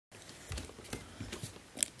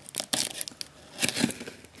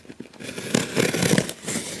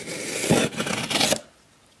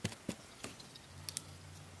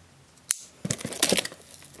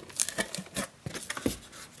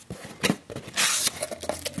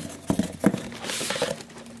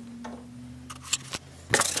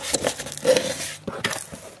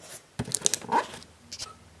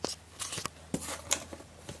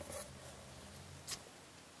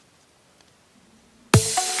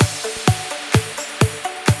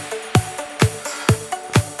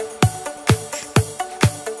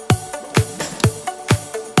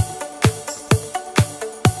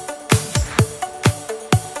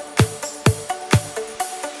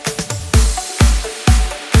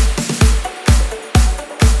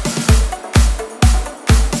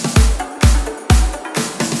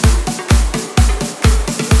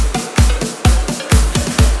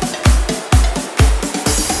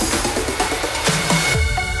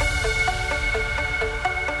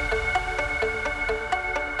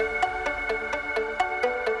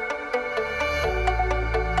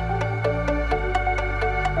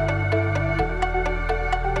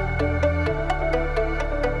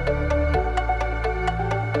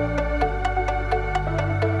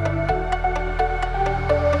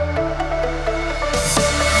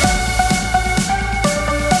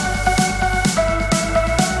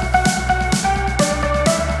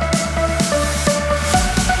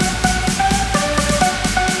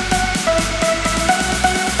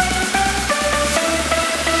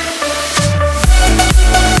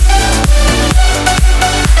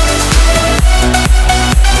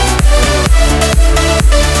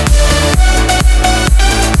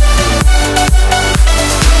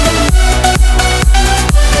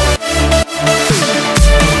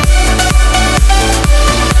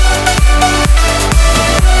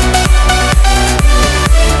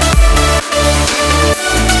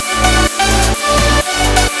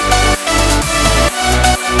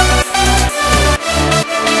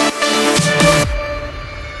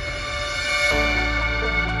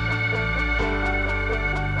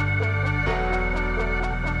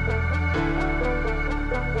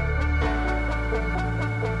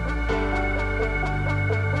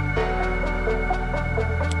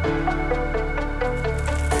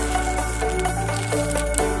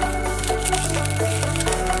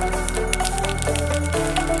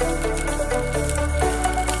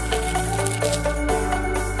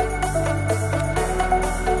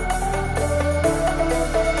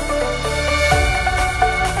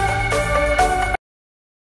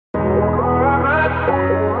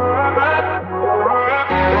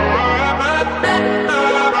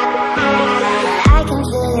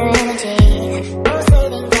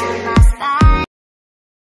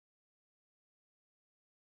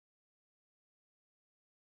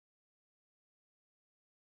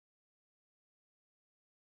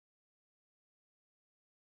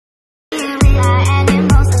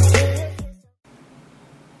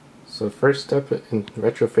So the first step in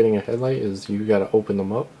retrofitting a headlight is you gotta open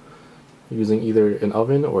them up using either an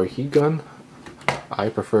oven or a heat gun. I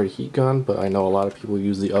prefer a heat gun, but I know a lot of people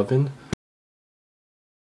use the oven.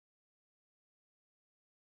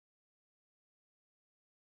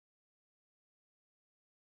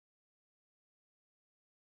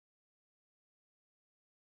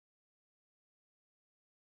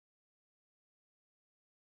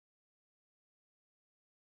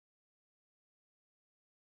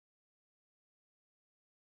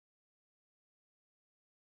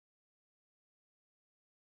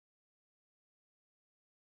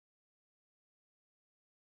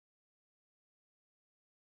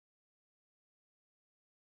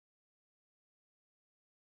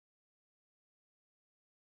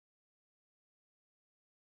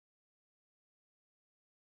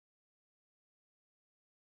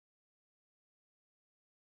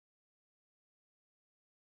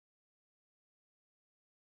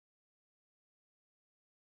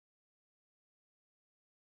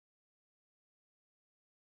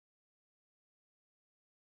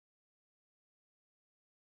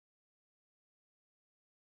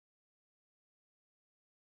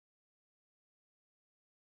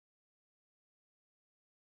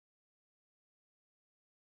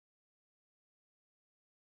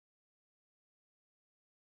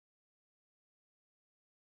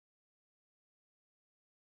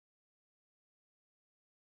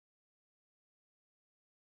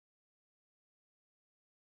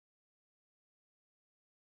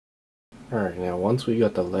 Alright, now once we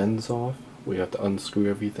got the lens off, we have to unscrew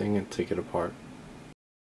everything and take it apart.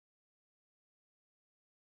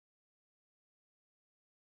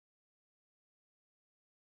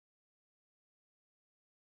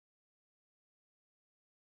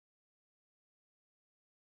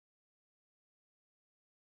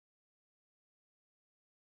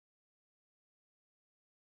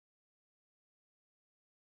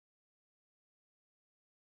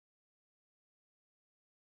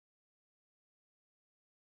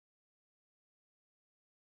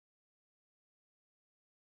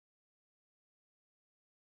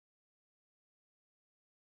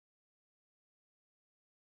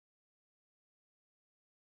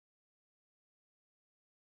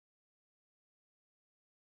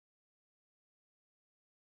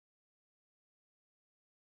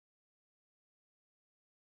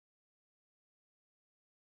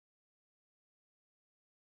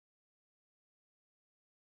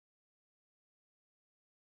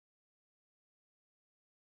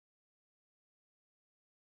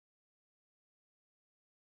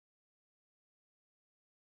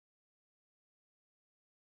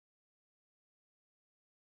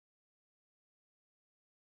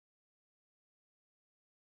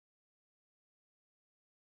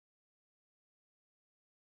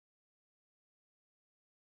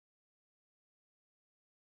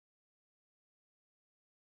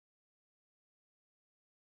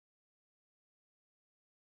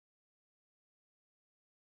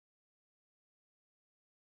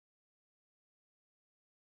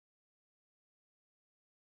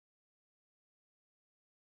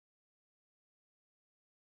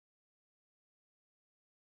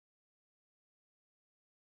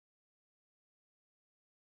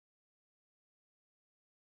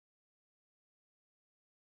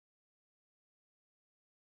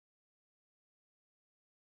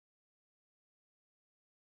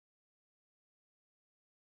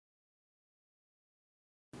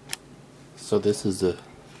 So this is the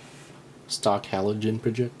stock halogen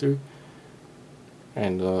projector,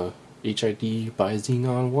 and the HID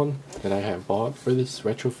bi-xenon one that I have bought for this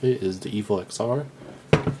retrofit is the EvoX-R.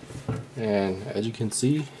 And as you can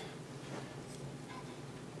see,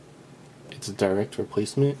 it's a direct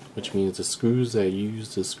replacement, which means the screws that I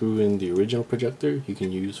used to screw in the original projector you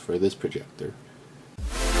can use for this projector.